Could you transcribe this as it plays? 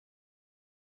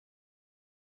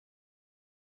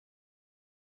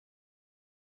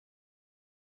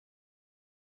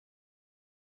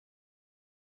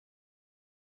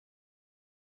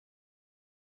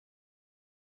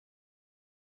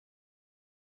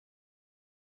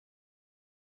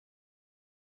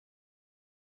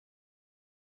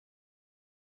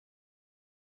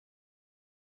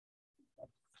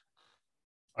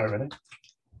All right, ready?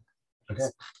 Okay.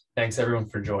 Thanks everyone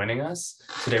for joining us.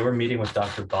 Today we're meeting with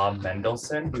Dr. Bob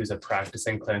Mendelsohn, who's a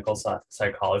practicing clinical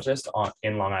psychologist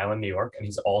in Long Island, New York, and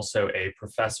he's also a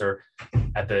professor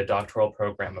at the doctoral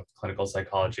program of clinical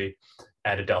psychology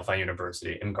at Adelphi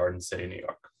University in Garden City, New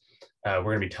York. We're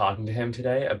going to be talking to him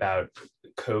today about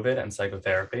COVID and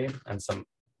psychotherapy, and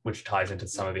which ties into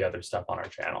some of the other stuff on our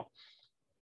channel.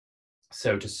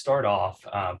 So to start off,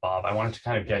 Bob, I wanted to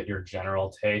kind of get your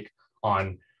general take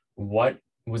on what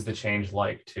was the change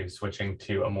like to switching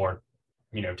to a more,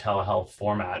 telehealth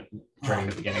format during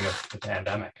the beginning of the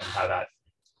pandemic, and how that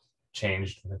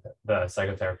changed the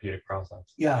psychotherapeutic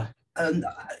process. Yeah,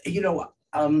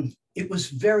 it was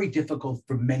very difficult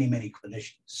for many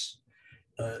clinicians.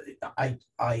 I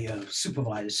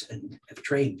supervise and have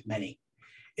trained many.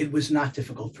 It was not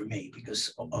difficult for me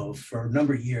because for a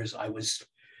number of years I was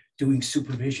doing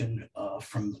supervision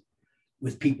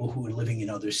with people who were living in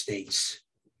other states.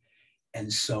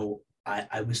 And so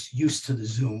I was used to the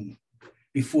Zoom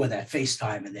before that,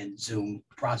 FaceTime and then Zoom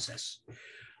process.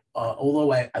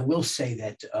 Although I will say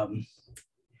that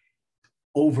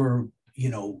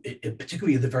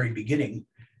particularly at the very beginning,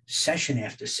 session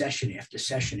after session after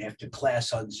session after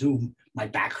class on Zoom, my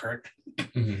back hurt,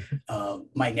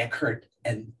 my neck hurt.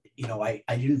 And, I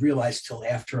didn't realize till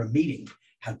after a meeting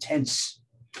how tense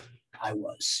I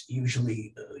was.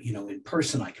 Usually, in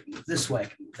person, I could move this way, I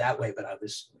could move that way, but I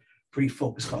was pretty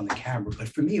focused on the camera. But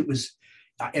for me, it was,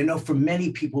 I know for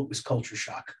many people, it was culture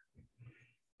shock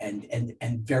and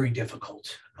very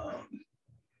difficult.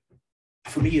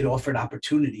 For me, it offered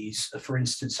opportunities. For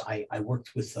instance, I worked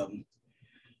with a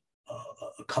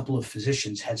couple of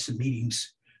physicians, had some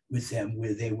meetings with them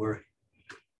where they were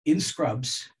in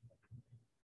scrubs,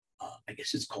 I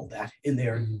guess it's called that, in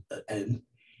there and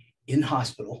in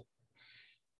hospital,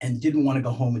 and didn't want to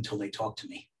go home until they talked to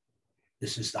me.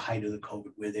 This is the height of the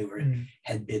COVID, where they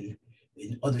had been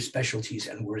in other specialties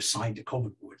and were assigned to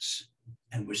COVID wards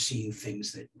and were seeing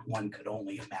things that one could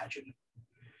only imagine,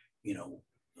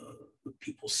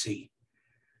 people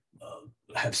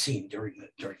have seen during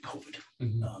COVID.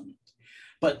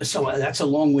 But so that's a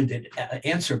long-winded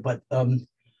answer, but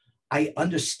I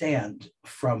understand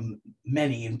from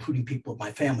many, including people in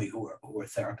my family who are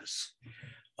therapists,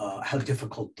 how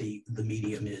difficult the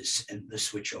medium is and the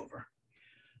switchover.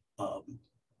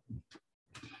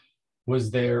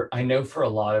 Was there, I know for a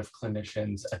lot of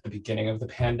clinicians at the beginning of the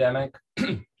pandemic,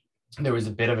 there was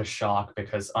a bit of a shock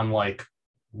because unlike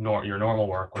your normal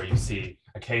work where you see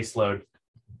a caseload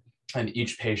and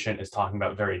each patient is talking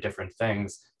about very different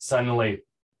things, suddenly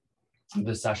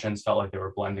the sessions felt like they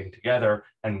were blending together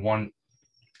and one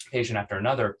patient after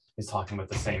another is talking about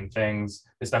the same things,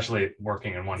 especially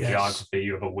working in one geography.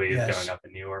 You have a wave going up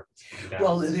in New York.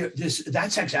 Well,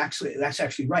 that's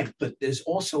actually right. But there's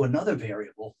also another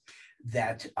variable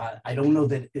that I don't know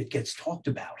that it gets talked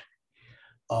about.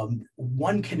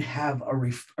 One can have a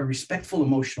respectful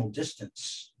emotional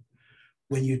distance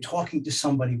when you're talking to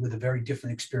somebody with a very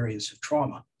different experience of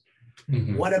trauma.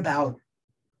 What about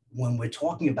when we're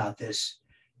talking about this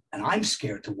and I'm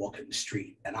scared to walk in the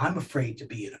street and I'm afraid to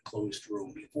be in a closed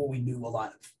room before we knew a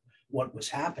lot of what was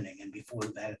happening and before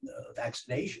the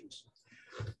vaccinations?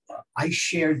 I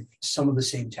shared some of the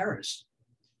same terrors.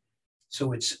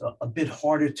 So it's a bit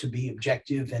harder to be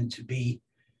objective and to be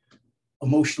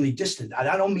emotionally distant.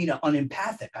 I don't mean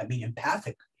unempathic, I mean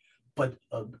empathic, but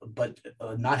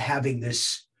not having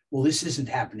this, well, this isn't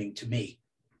happening to me.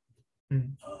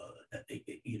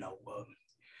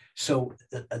 So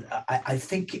I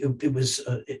think it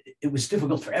was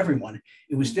difficult for everyone.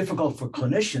 It was difficult for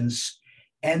clinicians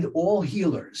and all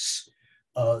healers.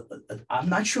 I'm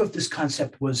not sure if this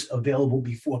concept was available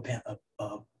before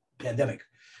pandemic,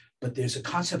 but there's a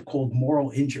concept called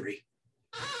moral injury,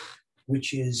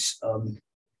 which is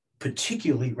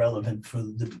particularly relevant for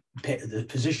the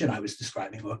position I was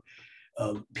describing, or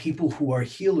people who are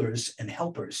healers and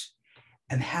helpers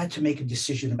and had to make a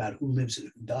decision about who lives and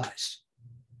who dies.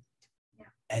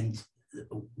 And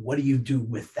what do you do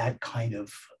with that kind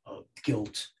of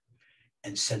guilt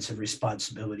and sense of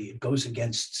responsibility? It goes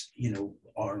against,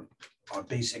 our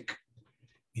basic,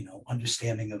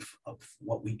 understanding of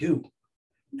what we do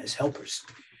as helpers.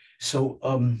 So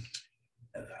I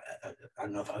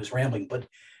don't know if I was rambling, but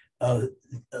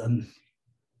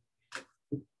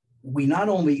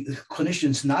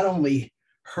clinicians not only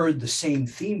heard the same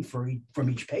theme from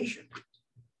each patient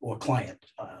or client.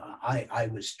 I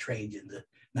was trained in the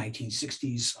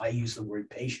 1960s. I use the word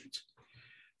patient.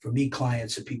 For me,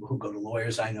 clients are people who go to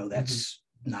lawyers. I know that's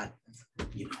not,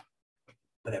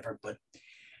 whatever, but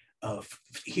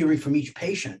hearing from each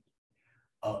patient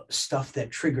stuff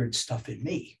that triggered stuff in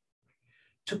me.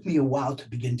 took me a while to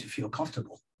begin to feel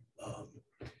comfortable.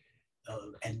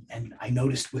 And I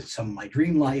noticed with some of my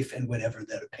dream life and whatever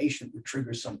that a patient would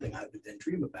trigger something I would then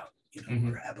dream about,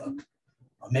 or have a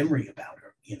memory about,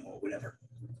 or or whatever.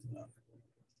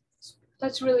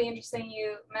 That's really interesting.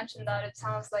 You mentioned that. It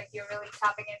sounds like you're really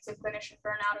tapping into clinician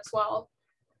burnout as well,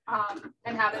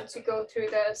 and having to go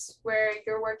through this where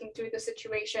you're working through the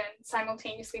situation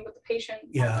simultaneously with the patient.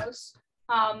 Yeah. Almost.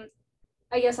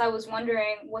 I guess I was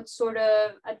wondering what sort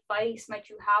of advice might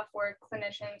you have for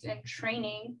clinicians in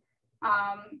training,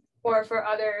 or for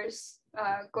others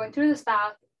going through this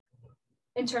path,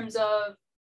 in terms of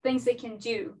things they can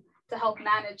do to help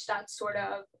manage that sort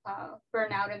of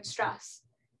burnout and stress.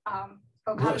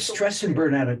 Well, stress and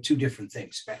burnout are two different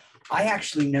things. Right. I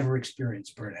actually never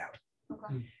experienced burnout.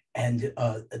 Okay. And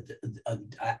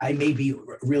I may be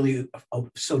really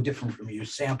so different from your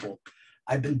sample.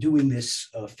 I've been doing this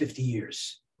 50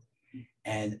 years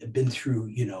and been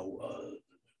through,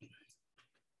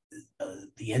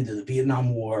 the end of the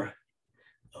Vietnam War,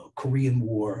 Korean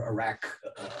War, Iraq,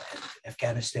 and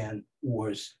Afghanistan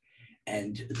wars.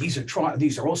 And these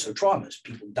are also traumas.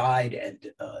 People died, and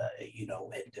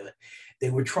they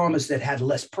were traumas that had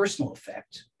less personal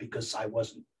effect because I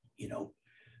wasn't,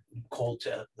 called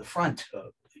to the front,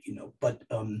 but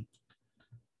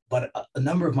a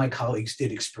number of my colleagues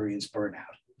did experience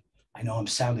burnout. I know I'm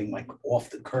sounding like off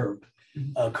the curve.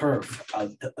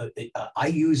 I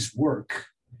use work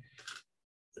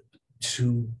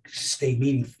to stay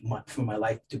meaningful, for my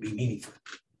life to be meaningful.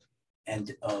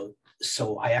 And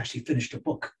so I actually finished a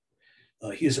book.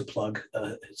 Here's a plug.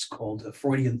 It's called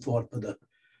Freudian Thought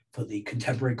for the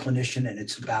Contemporary Clinician, and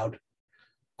it's about a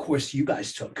course you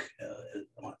guys took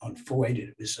on Freud.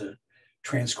 It was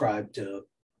transcribed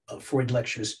Freud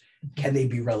lectures. Can they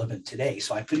be relevant today?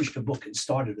 So I finished a book and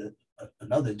started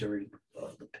another during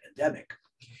the pandemic.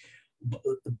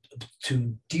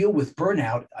 To deal with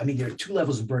burnout, I mean, there are two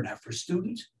levels of burnout. For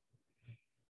students,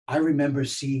 I remember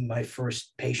seeing my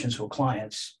first patients or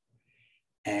clients,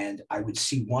 and I would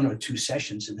see 1 or 2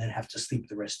 sessions and then have to sleep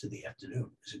the rest of the afternoon.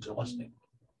 It was exhausting.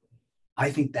 I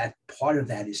think that part of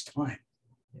that is time,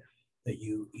 that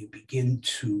you begin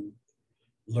to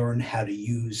learn how to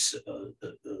use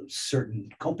certain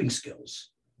coping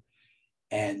skills,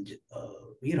 and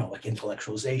like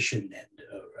intellectualization and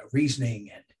reasoning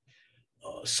and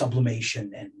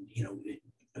sublimation. And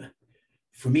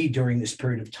for me, during this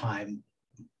period of time,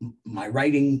 my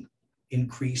writing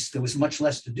increased. There was much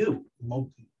less to do.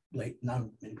 Like not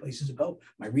many places to go.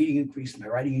 My reading increased. My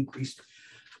writing increased.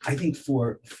 I think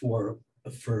for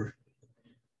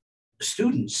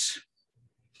students,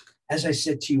 as I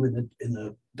said to you in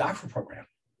the doctoral program,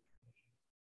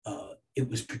 it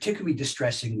was particularly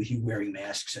distressing with you wearing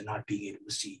masks and not being able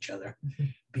to see each other,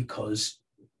 because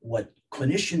what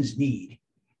clinicians need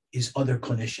is other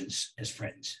clinicians as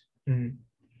friends. Mm-hmm.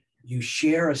 You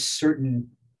share a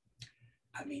certain,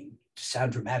 to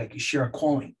sound dramatic, you share a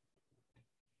calling.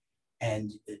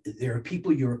 And there are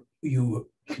people you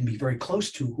can be very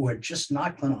close to who are just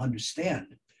not going to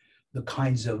understand the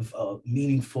kinds of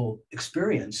meaningful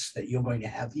experience that you're going to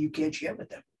have that you can't share with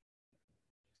them.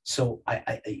 So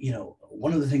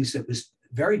one of the things that was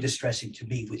very distressing to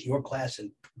me with your class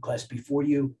and class before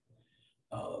you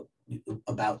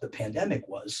about the pandemic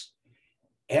was,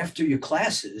 after your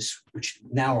classes, which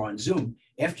now are on Zoom,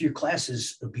 after your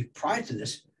classes, prior to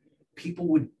this, people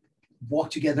would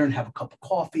walk together and have a cup of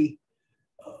coffee,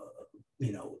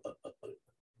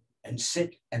 and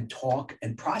sit and talk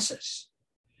and process.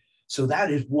 So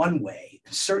that is one way.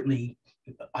 Certainly,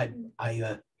 I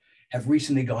have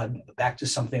recently gone back to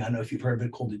something, I don't know if you've heard of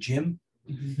it, called the gym.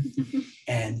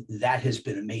 And that has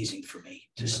been amazing for me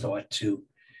to start to,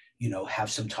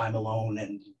 have some time alone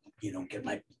and,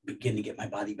 begin to get my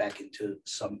body back into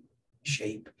some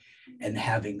shape, and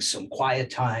having some quiet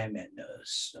time and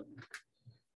some,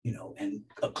 and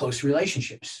close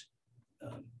relationships.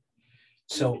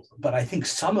 But I think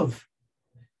some of,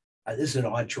 this is an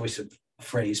odd choice of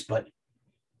phrase, but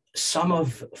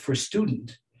for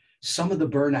student, some of the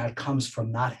burnout comes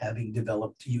from not having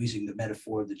developed, using the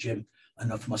metaphor of the gym,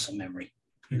 enough muscle memory.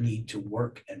 You need to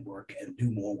work and do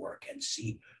more work and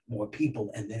see more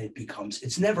people. And then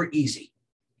it's never easy.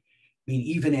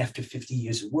 Even after 50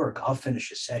 years of work, I'll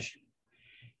finish a session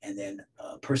and then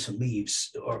a person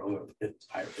leaves, or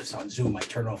if it's on Zoom, I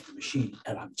turn off the machine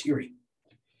and I'm teary.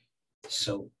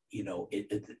 So,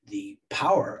 the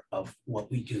power of what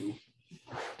we do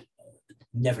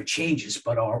never changes,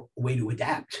 but our way to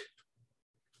adapt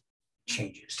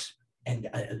changes. And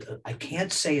I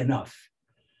can't say enough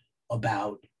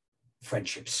about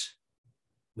friendships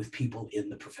with people in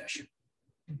the profession.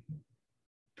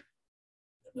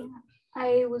 Yeah.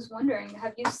 I was wondering,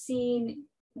 have you seen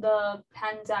the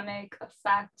pandemic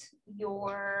affect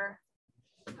your,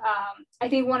 I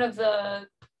think one of the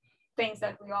things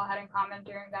that we all had in common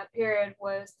during that period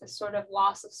was the sort of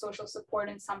loss of social support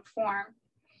in some form.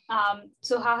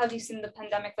 So how have you seen the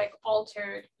pandemic like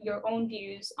altered your own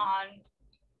views on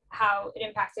how it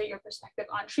impacted your perspective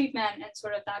on treatment and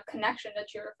sort of that connection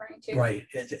that you're referring to? Right.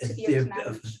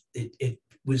 It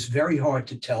was very hard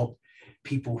to tell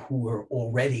people who were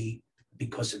already,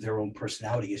 because of their own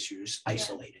personality issues,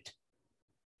 isolated,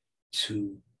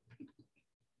 to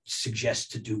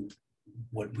suggest to do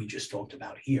what we just talked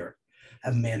about here. I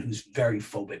have a man who's very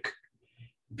phobic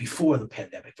before the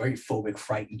pandemic, very phobic,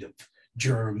 frightened of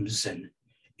germs and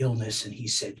illness. And he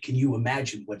said, can you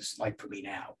imagine what it's like for me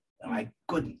now? And I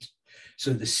couldn't.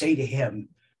 So to say to him,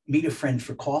 meet a friend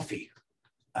for coffee,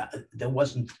 it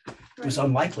was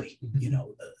unlikely, you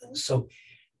know.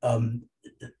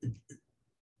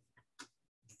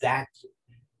 That,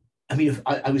 I mean, if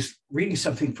I was reading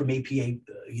something from APA,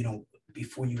 you know,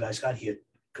 before you guys got here,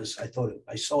 because I thought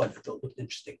I saw it, I thought it looked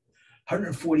interesting.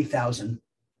 140,000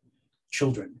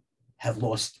 children have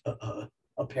lost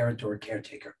a parent or a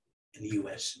caretaker in the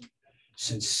US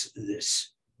since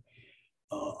this.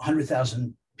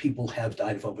 100,000 people have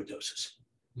died of overdoses.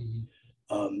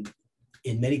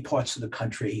 In many parts of the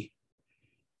country,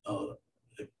 a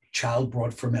child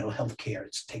brought for mental health care,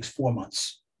 it takes 4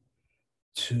 months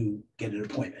to get an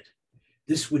appointment.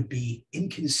 This would be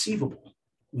inconceivable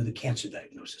with a cancer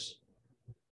diagnosis.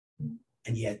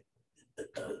 And yet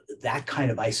that kind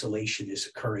of isolation is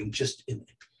occurring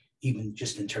even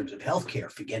just in terms of healthcare,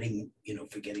 forgetting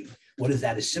what is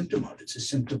that a symptom of? It's a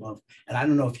symptom of, and I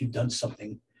don't know if you've done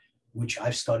something which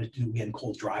I've started to do again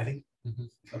called driving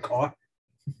a car.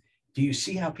 Do you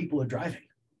see how people are driving?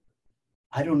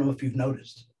 I don't know if you've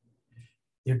noticed.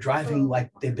 They're driving like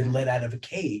they've been let out of a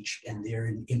cage and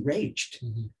they're enraged,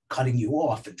 cutting you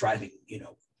off and driving, you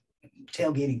know,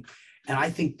 tailgating. And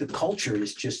I think the culture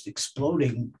is just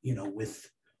exploding, you know, with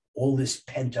all this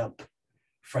pent up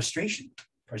frustration.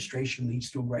 Frustration leads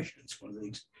to aggression. It's one of the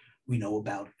things we know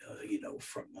about, you know,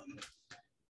 from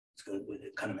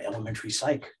kind of elementary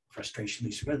psych. Frustration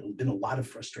leads to aggression. There's been a lot of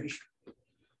frustration.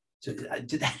 So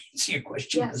did that answer your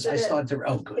question? Yes, I started to,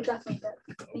 oh, good. It definitely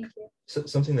did. Thank you. So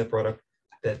something that brought up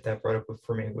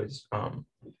for me was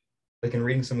like in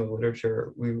reading some of the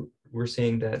literature, we were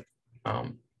seeing that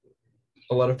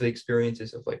a lot of the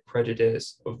experiences of like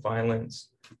prejudice, of violence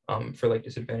for like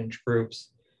disadvantaged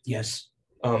groups, Yes,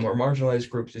 or marginalized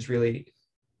groups is really,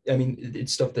 I mean,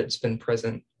 it's stuff that's been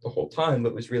present the whole time,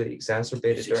 but was really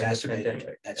exacerbated during the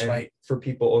pandemic. That's and right. For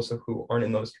people also who aren't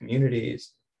in those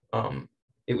communities,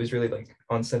 it was really like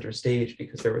on center stage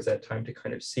because there was that time to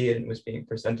kind of see it and was being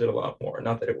presented a lot more.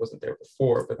 Not that it wasn't there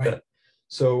before, but Right.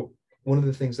 So one of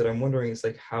the things that I'm wondering is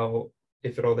like how,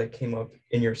 if at all, that came up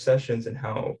in your sessions and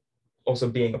how also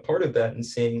being a part of that and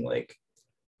seeing like,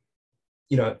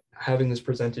 you know, having this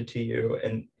presented to you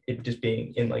and it just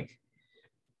being in like,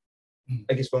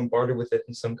 I guess bombarded with it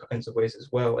in some kinds of ways as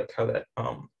well, like how that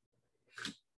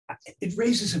it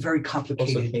raises a very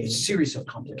complicated series of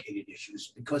complicated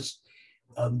issues because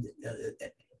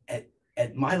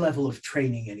at my level of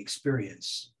training and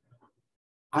experience,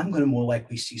 I'm going to more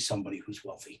likely see somebody who's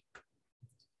wealthy.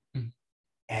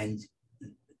 And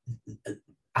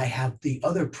I have the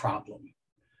other problem,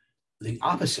 the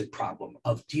opposite problem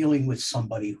of dealing with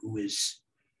somebody who is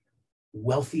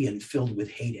wealthy and filled with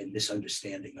hate and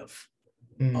misunderstanding of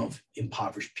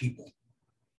impoverished people,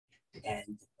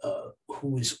 and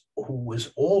who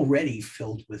was already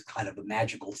filled with kind of a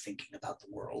magical thinking about the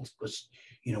world. Because,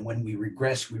 you know, when we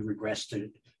regress to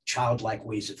childlike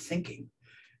ways of thinking.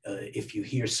 If you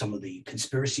hear some of the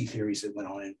conspiracy theories that went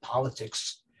on in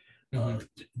politics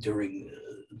during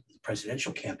the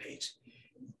presidential campaigns,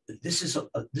 this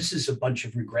is a bunch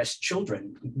of regressed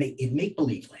children in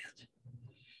make-believe land.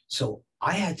 So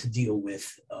I had to deal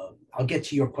with, I'll get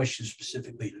to your question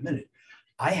specifically in a minute.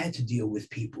 I had to deal with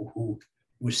people who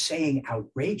were saying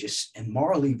outrageous and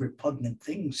morally repugnant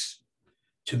things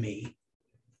to me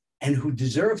and who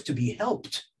deserved to be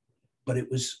helped, but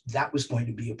that was going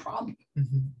to be a problem.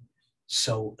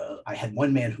 So I had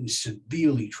one man who was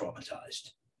severely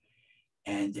traumatized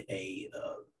and a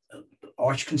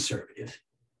arch conservative.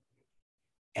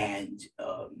 And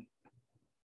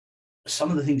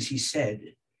some of the things he said,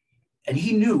 and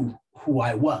he knew who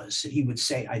I was, and he would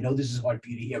say, I know this is hard for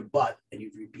you to hear, but, and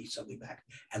he'd repeat something back.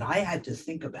 And I had to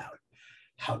think about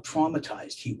how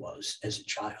traumatized he was as a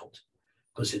child,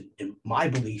 because in my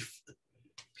belief,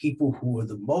 people who were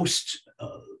the most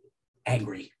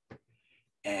angry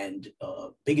and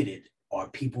bigoted are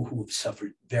people who have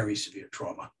suffered very severe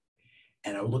trauma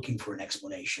and are looking for an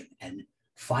explanation, and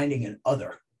finding an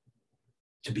other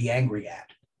to be angry at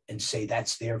and say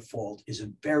that's their fault is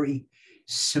a very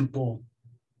simple,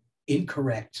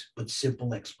 incorrect, but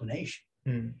simple explanation.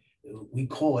 Mm. We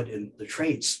call it in the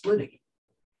trade splitting.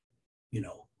 You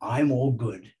know, I'm all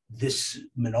good, this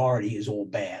minority is all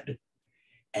bad,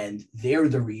 and they're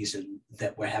the reason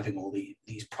that we're having all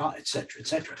these problems, et cetera, et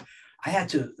cetera. I had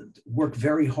to work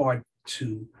very hard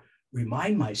to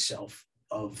remind myself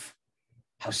of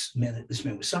how this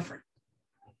man was suffering.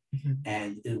 Mm-hmm.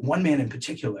 And one man in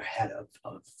particular had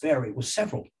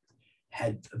several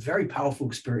had a very powerful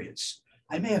experience.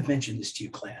 I may have mentioned this to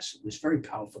your class. It was very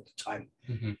powerful at the time.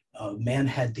 Mm-hmm. Man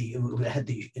had the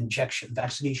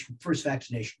first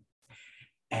vaccination.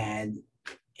 And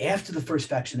after the first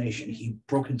vaccination, he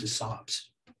broke into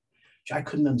sobs, which I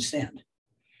couldn't understand.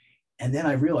 And then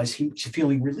I realized he was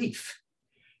feeling relief.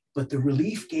 But the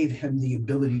relief gave him the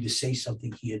ability to say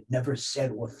something he had never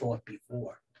said or thought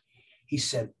before. He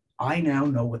said, I now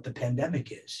know what the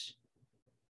pandemic is.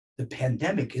 The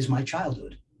pandemic is my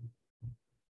childhood.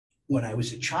 When I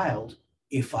was a child,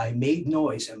 if I made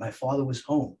noise and my father was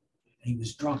home and he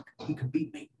was drunk, he could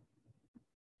beat me.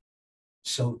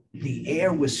 So the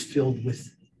air was filled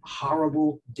with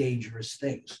horrible, dangerous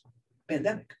things.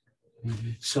 Pandemic.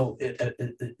 Mm-hmm. So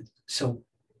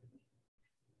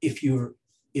if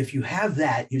you have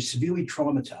that, you're severely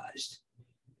traumatized,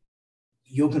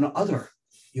 you're going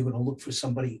to look for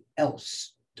somebody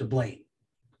else to blame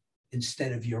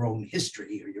instead of your own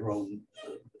history or your own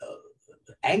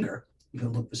anger. You're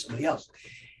going to look for somebody else.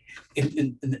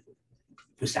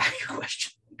 Was that your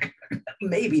question?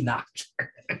 Maybe not.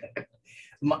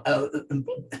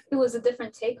 It was a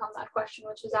different take on that question,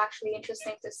 which is actually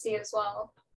interesting to see as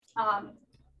well,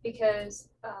 because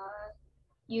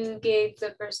you gave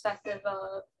the perspective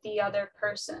of the other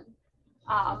person,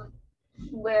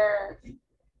 where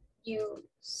you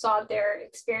saw their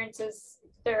experiences,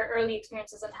 their early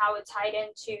experiences, and how it tied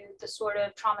into the sort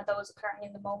of trauma that was occurring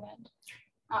in the moment.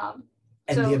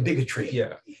 And the bigotry.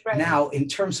 Yeah. Right. Now, in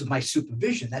terms of my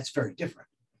supervision, that's very different.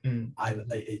 Mm. I'm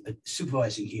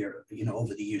supervising here,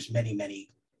 over the years, many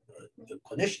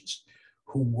clinicians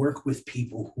who work with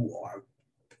people who are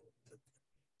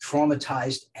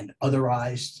traumatized and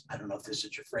otherized. I don't know if there's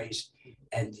such a phrase,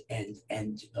 and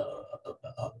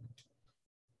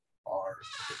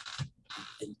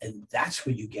that's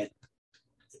where you get.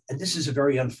 And this is a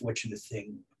very unfortunate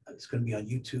thing. It's going to be on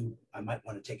YouTube. I might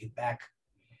want to take it back.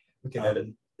 We can edit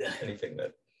anything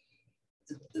that.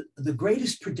 The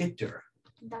greatest predictor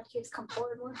In that case, come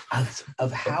forward more.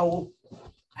 of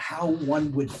how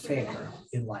one would fare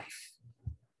in life,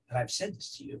 and I've said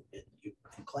this to you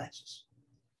in classes,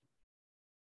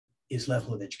 is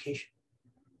level of education.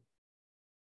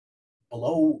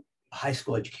 Below high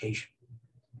school education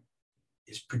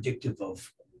is predictive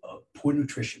of poor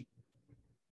nutrition,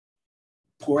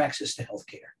 poor access to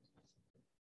healthcare,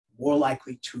 more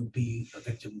likely to be a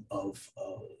victim of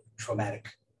traumatic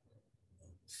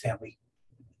family,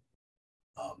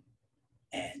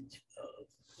 and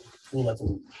full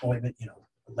level employment,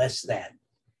 less than.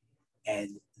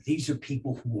 And these are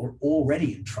people who were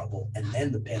already in trouble, and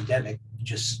then the pandemic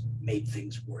just made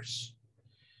things worse.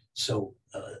 So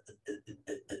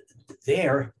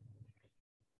there,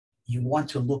 you want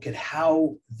to look at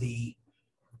how the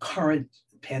current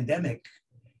pandemic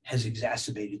has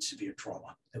exacerbated severe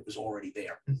trauma that was already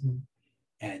there. Mm-hmm.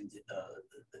 And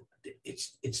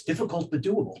it's difficult but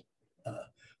doable.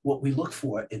 What we look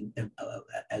for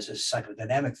as a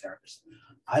psychodynamic therapist,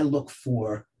 I look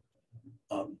for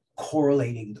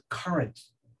correlating the current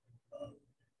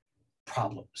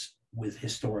problems with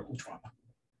historical trauma.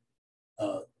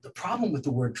 The problem with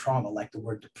the word trauma, like the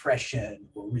word depression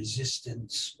or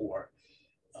resistance or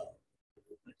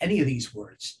any of these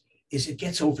words, is it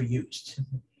gets overused.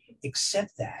 Mm-hmm.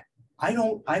 Except that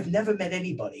I've never met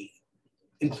anybody,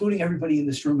 including everybody in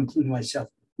this room, including myself,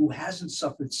 who hasn't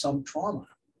suffered some trauma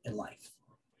in life.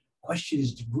 Question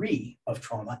is degree of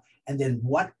trauma, and then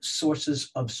what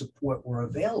sources of support were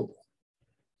available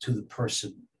to the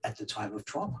person at the time of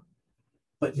trauma.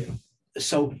 But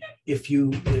so if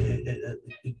you,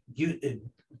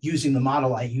 using the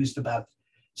model I used about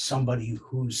somebody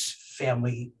whose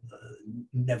family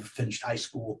never finished high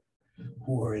school,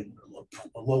 who are in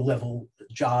low-level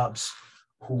jobs,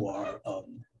 who are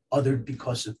othered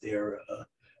because of their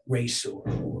race or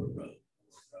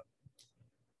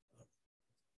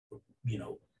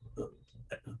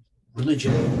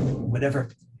religion, whatever,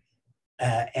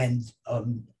 and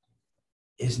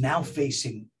is now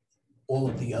facing all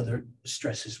of the other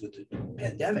stresses with the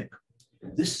pandemic.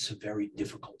 this is a very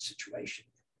difficult situation.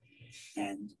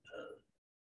 And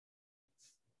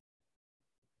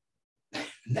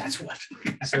that's what.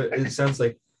 So it sounds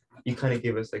like you kind of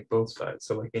gave us like both sides.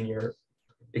 So like in your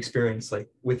experience, like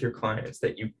with your clients,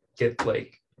 that you get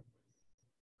like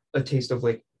a taste of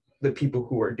like the people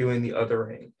who are doing the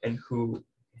othering and who,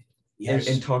 Yes.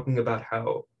 and talking about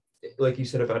how, like you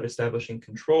said, about establishing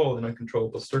control in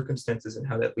uncontrollable circumstances and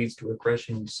how that leads to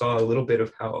aggression. You saw a little bit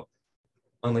of how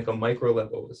on like a micro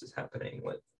level this is happening,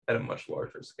 like at a much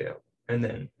larger scale. And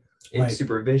then in Right.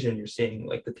 supervision, you're seeing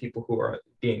like the people who are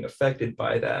being affected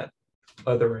by that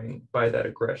othering, by that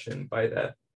aggression, by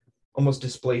that almost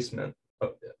displacement.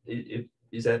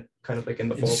 Is that kind of like in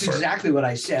the This is ballpark? exactly what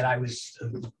I said. I was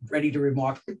ready to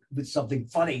remark with something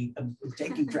funny. I'm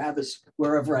taking Travis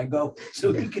wherever I go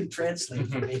so he can translate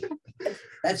for me.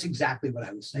 That's exactly what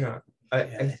I was saying. Yeah,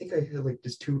 I think I had like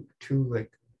just two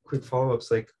like quick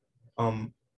follow-ups. Like,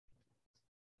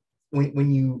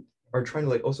 when you are trying to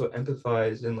like also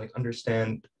empathize and like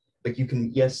understand, like you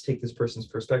can, yes, take this person's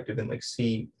perspective and like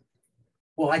see.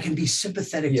 Well, I can be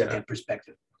sympathetic to Yeah. their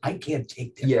perspective. I can't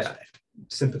take their Yeah. perspective.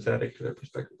 Sympathetic to their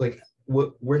perspective. Like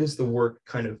where does the work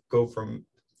kind of go from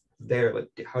there? Like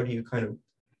how do you kind of,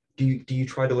 do you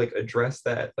try to like address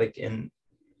that like in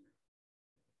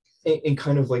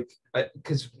kind of like,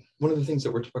 because one of the things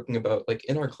that we're talking about like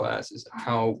in our class is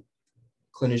how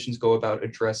clinicians go about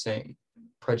addressing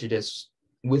prejudice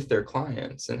with their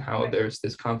clients, and how Right. there's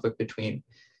this conflict between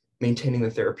maintaining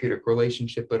the therapeutic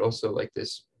relationship but also like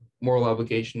this moral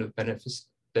obligation of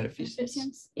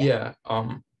beneficence. Yeah.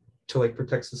 To like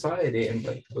protect society and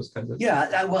like those kinds of.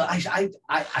 Yeah, well,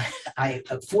 I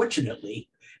fortunately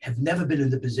have never been in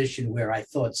the position where I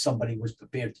thought somebody was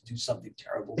prepared to do something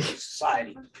terrible for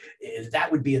society. That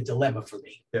would be a dilemma for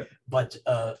me. Yeah. But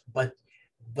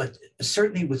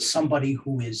certainly with somebody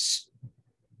who is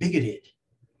bigoted,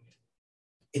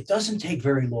 it doesn't take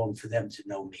very long for them to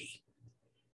know me.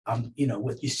 You know,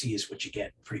 what you see is what you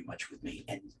get pretty much with me.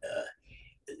 And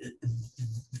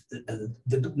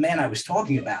the man I was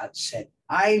talking about said,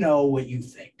 I know what you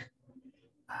think.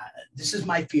 This is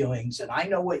my feelings, and I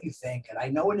know what you think, and I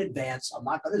know in advance, I'm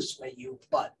not going to sway you,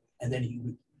 but, and then he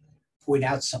would point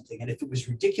out something. And if it was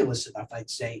ridiculous enough, I'd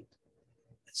say,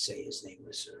 let's say his name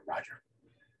was Roger.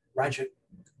 Roger,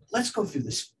 let's go through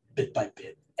this bit by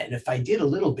bit. And if I did a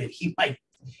little bit, he might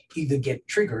either get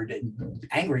triggered and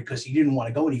angry because he didn't want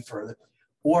to go any further,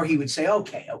 or he would say,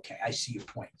 okay, I see your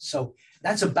point. So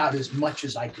that's about as much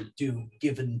as I could do,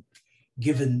 given,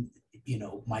 you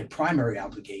know, my primary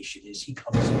obligation is he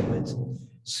comes in with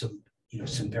some, you know,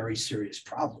 some very serious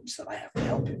problems that I have to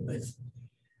help him with.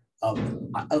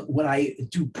 What I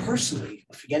do personally,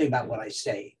 forgetting about what I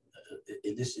say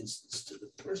in this instance to the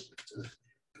person, to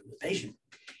the patient,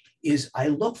 is I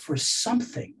look for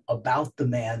something about the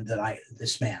man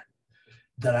this man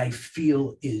that I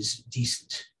feel is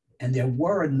decent. And there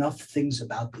were enough things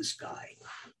about this guy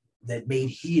that made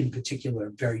he in particular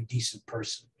a very decent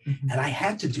person. Mm-hmm. And I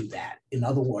had to do that, in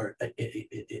other words,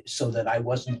 so that I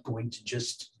wasn't going to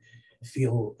just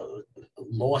feel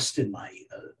lost in my,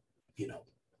 you know,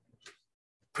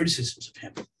 criticisms of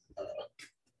him.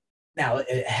 Now,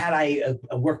 had I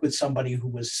worked with somebody who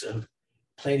was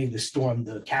planning to storm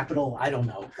the Capitol, I don't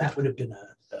know. That would have been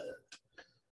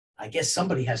I guess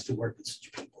somebody has to work with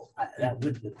such people. That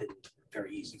wouldn't have been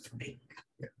very easy for me.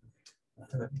 Yeah.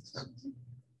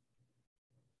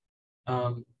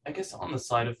 I guess on the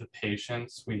side of the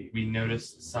patients, we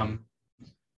noticed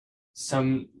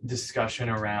some discussion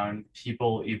around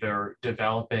people either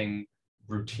developing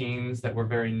routines that were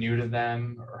very new to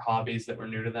them or hobbies that were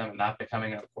new to them and that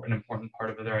becoming an important part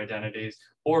of their identities,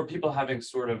 or people having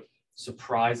sort of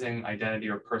surprising identity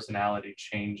or personality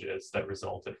changes that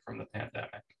resulted from the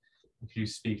pandemic. Can you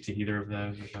speak to either of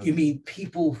those? You mean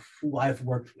people who I've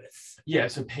worked with? Yeah,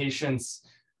 so patients,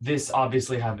 this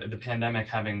obviously the pandemic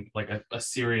having like a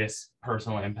serious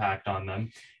personal impact on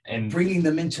them and bringing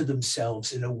them into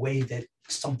themselves in a way that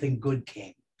something good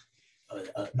came,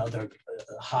 another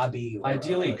hobby. Or,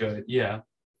 ideally good, yeah,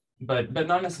 but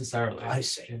not necessarily. I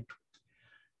see.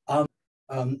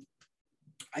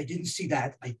 I didn't see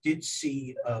that. I did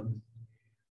see,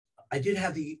 I did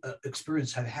have the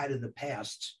experience I've had in the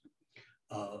past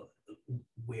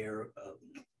where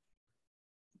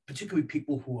particularly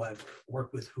people who I've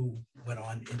worked with who went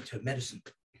on into medicine,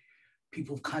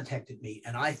 people have contacted me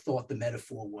and I thought the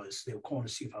metaphor was they were calling to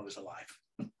see if I was alive.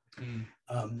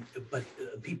 But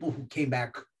people who came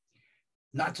back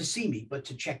not to see me, but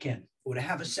to check in or to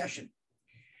have a session.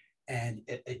 And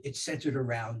it centered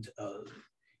around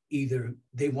either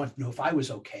they want to know if I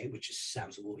was okay, which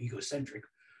sounds a little egocentric,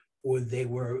 or they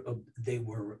were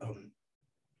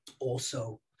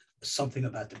also something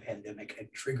about the pandemic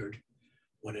had triggered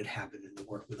what had happened in the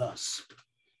work with us.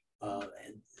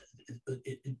 And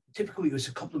typically it was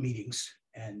a couple of meetings,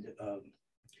 and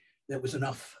that was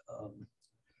enough.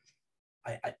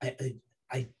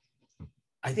 I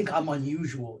think I'm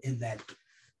unusual in that,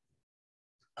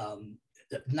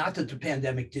 not that the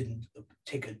pandemic didn't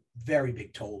take a very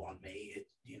big toll on me. It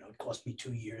cost me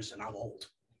 2 years, and I'm old,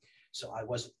 so I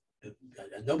wasn't.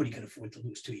 Nobody can afford to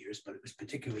lose 2 years, but it was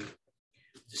particularly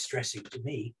distressing to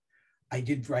me. I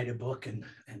did write a book and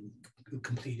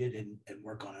complete it and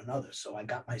work on another. So I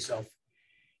got myself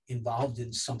involved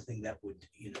in something that would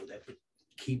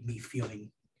keep me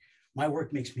feeling. My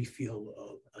work makes me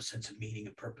feel a sense of meaning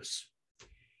and purpose,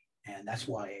 and that's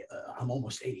why I'm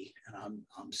almost 80, and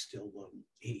I'm still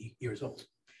 80 years old,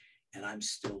 and I'm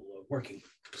still working.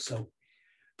 So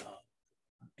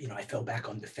I fell back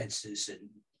on defenses and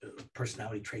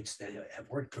personality traits that have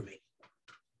worked for me.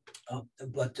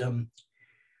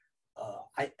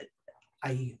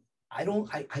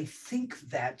 I think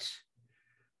that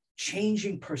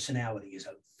changing personality is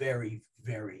a very,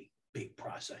 very big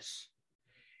process.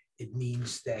 It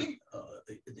means that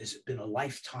there's been a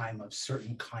lifetime of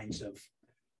certain kinds of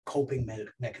coping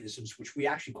mechanisms, which we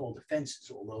actually call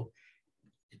defenses, although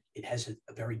it has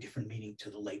a very different meaning to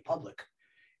the lay public.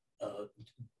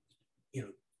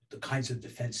 The kinds of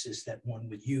defenses that one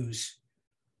would use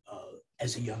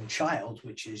as a young child,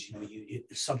 which is,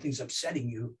 if something's upsetting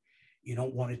you, you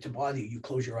don't want it to bother you. You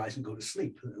close your eyes and go to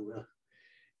sleep.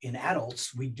 In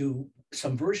adults, we do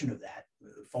some version of that.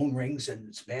 The phone rings and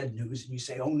it's bad news, and you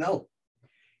say, "Oh no!"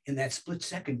 In that split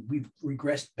second, we've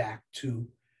regressed back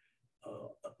to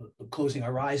closing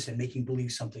our eyes and making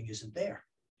believe something isn't there.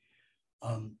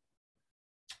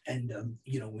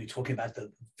 We're talking about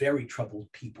the very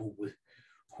troubled people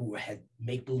who had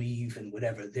make believe and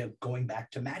whatever. They're going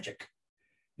back to magic,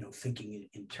 thinking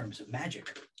in terms of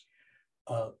magic.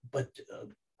 But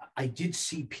I did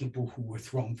see people who were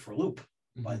thrown for a loop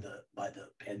by the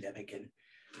pandemic and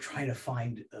trying to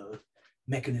find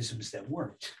mechanisms that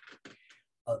worked.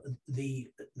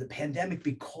 The pandemic,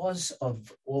 because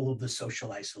of all of the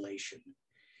social isolation,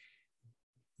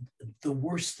 the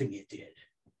worst thing it did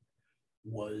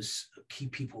was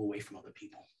keep people away from other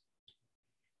people.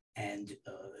 And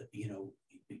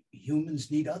humans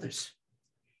need others.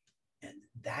 And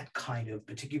that kind of,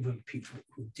 particularly people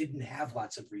who didn't have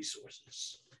lots of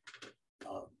resources,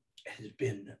 has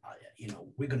been,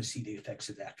 we're going to see the effects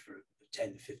of that for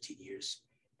 10 to 15 years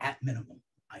at minimum.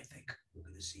 I think we're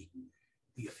going to see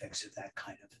the effects of that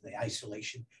kind of the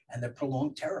isolation and the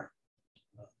prolonged terror.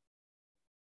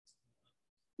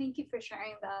 Thank you for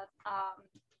sharing that.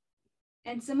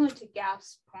 And similar to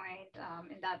Gaf's point,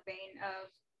 in that vein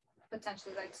of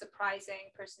potentially like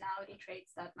surprising personality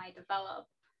traits that might develop,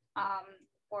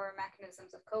 or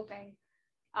mechanisms of coping,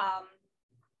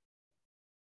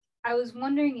 I was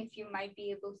wondering if you might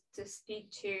be able to speak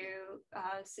to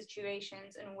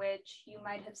situations in which you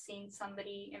might have seen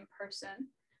somebody in person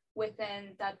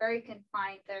within that very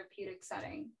confined therapeutic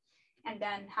setting, and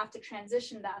then have to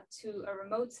transition that to a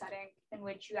remote setting in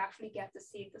which you actually get to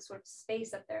see the sort of space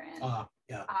that they're in,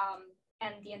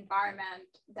 and the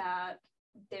environment that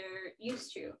they're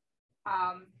used to.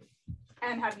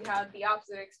 And have you had the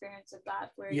opposite experience of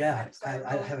that? Where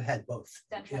I have had both.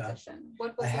 Then transition. Yeah.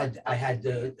 What was I had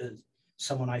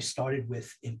someone I started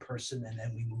with in person, and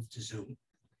then we moved to Zoom.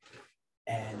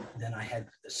 And then I had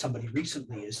somebody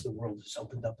recently, as the world has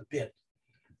opened up a bit,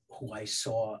 who I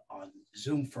saw on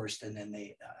Zoom first, and then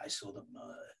I saw them.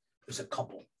 It was a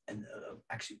couple, and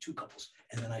actually two couples,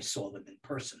 and then I saw them in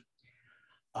person.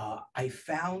 I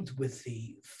found with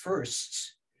the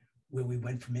first, where we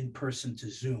went from in person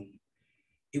to Zoom,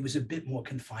 it was a bit more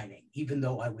confining. Even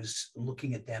though I was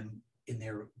looking at them in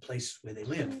their place where they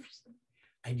live,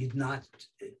 I did not.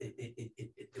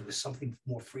 It was something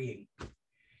more freeing.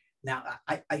 Now,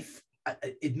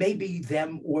 it may be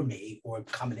them or me or a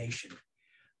combination.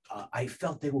 I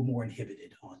felt they were more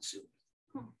inhibited on Zoom.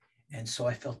 And so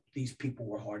I felt these people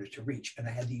were harder to reach. And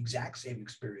I had the exact same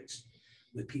experience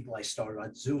with people I started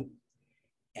on Zoom.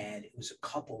 And it was a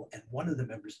couple, and one of the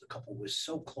members of the couple was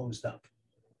so closed up.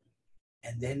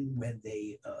 And then when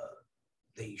they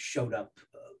showed up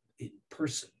in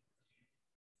person,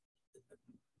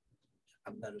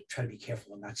 I'm going to try to be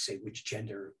careful and not say which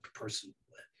gender person.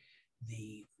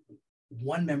 The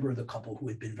one member of the couple who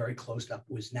had been very closed up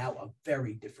was now a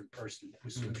very different person. It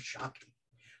was sort of shocking.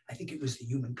 I think it was the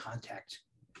human contact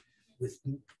with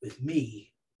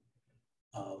me,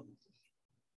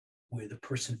 where the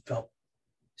person felt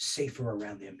safer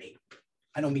around their mate.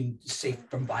 I don't mean safe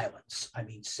from violence. I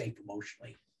mean safe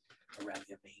emotionally. around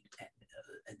their mate,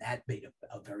 and that made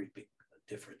a very big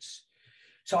difference.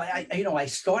 So I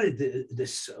started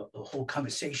this whole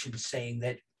conversation saying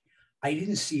that I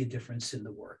didn't see a difference in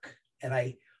the work,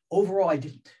 and overall I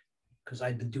didn't, because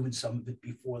I'd been doing some of it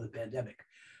before the pandemic.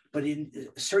 But in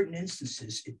certain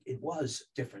instances, it was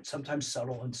different, sometimes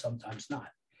subtle and sometimes not.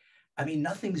 I mean,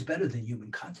 nothing's better than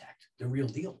human contact, the real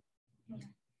deal.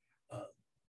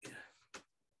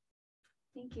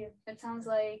 Thank you. It sounds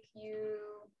like you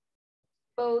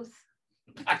both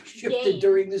I shifted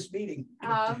during this meeting.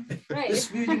 Right.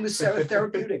 This meeting was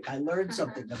therapeutic. I learned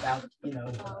something about,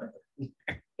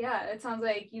 yeah, it sounds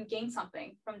like you gained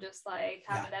something from just like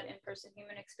having that in-person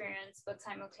human experience, but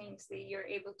simultaneously you're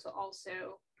able to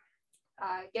also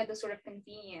get the sort of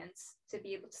convenience to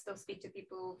be able to still speak to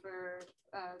people over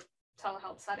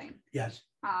telehealth setting. Yes.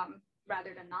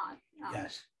 Rather than not.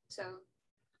 Yes. So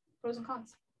pros and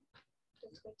cons.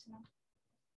 It's good to know.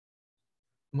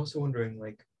 I'm also wondering,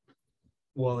 like,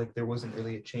 well, like there wasn't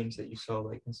really a change that you saw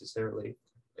like necessarily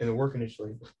in the work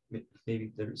initially, but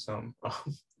maybe there's some.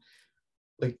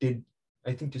 Like,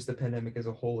 I think just the pandemic as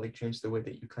a whole like changed the way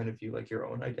that you kind of view like your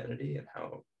own identity, and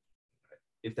how,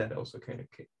 if that also kind of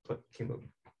came up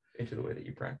into the way that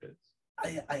you practice.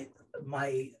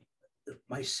 My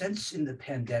sense in the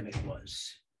pandemic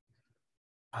was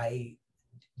I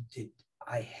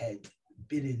had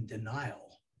been in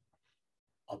denial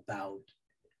about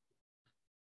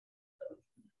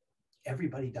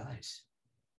everybody dies.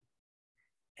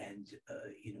 And,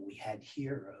 we had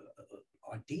here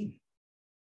our dean,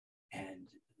 and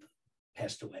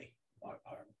passed away, our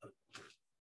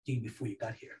dean before you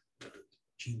got here,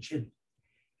 Jean Chin,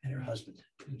 and her husband,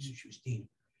 she was dean,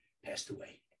 passed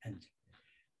away. And,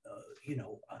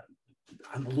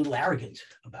 I'm a little arrogant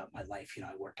about my life.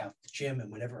 I work out at the gym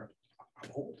and whenever I'm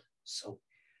old. So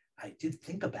I did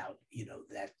think about,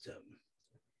 that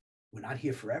we're not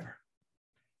here forever.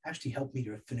 Actually helped me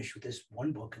to finish with this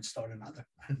one book and start another,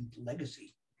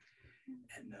 Legacy.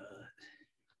 And,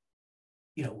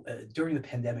 during the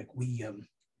pandemic,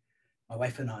 my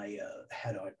wife and I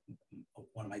had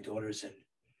one of my daughters and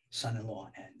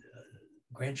son-in-law and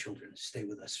grandchildren stay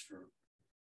with us for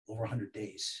over 100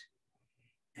 days.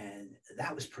 And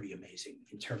that was pretty amazing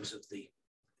in terms of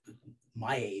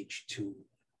my age to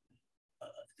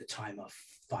the time of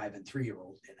 5 and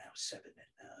 3-year-old, and now 7 and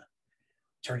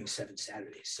turning 7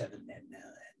 Saturday, 7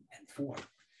 and 4.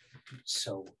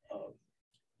 So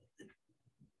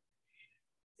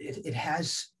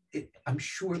I'm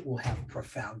sure it will have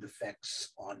profound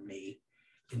effects on me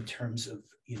in terms of,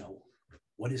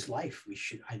 what is life?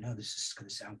 I know this is going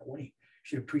to sound corny,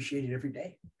 should appreciate it every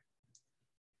day.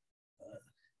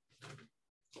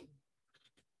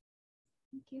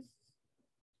 Thank you.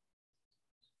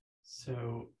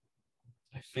 So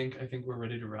I think we're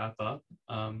ready to wrap up.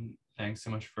 Thanks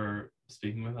so much for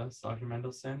speaking with us, Dr.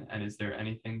 Mendelsohn. And is there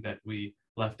anything that we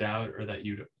left out or that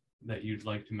you'd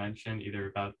like to mention, either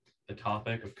about the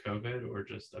topic of COVID or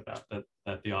just about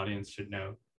that the audience should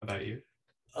know about you?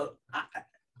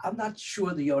 I'm not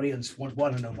sure the audience want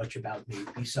to know much about me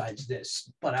besides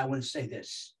this, but I want to say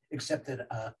this, except that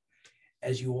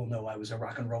as you all know, I was a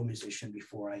rock and roll musician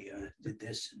before I did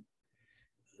this, and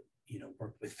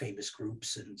worked with famous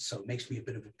groups, and so it makes me a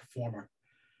bit of a performer.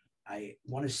 I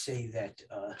want to say that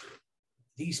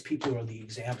these people are the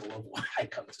example of why I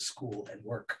come to school and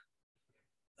work.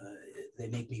 They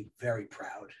make me very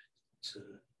proud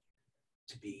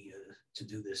to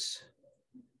do this.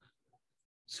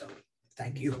 So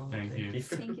thank you. Thank you.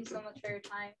 Thank you so much for your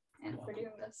time and for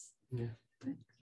doing this. Yeah.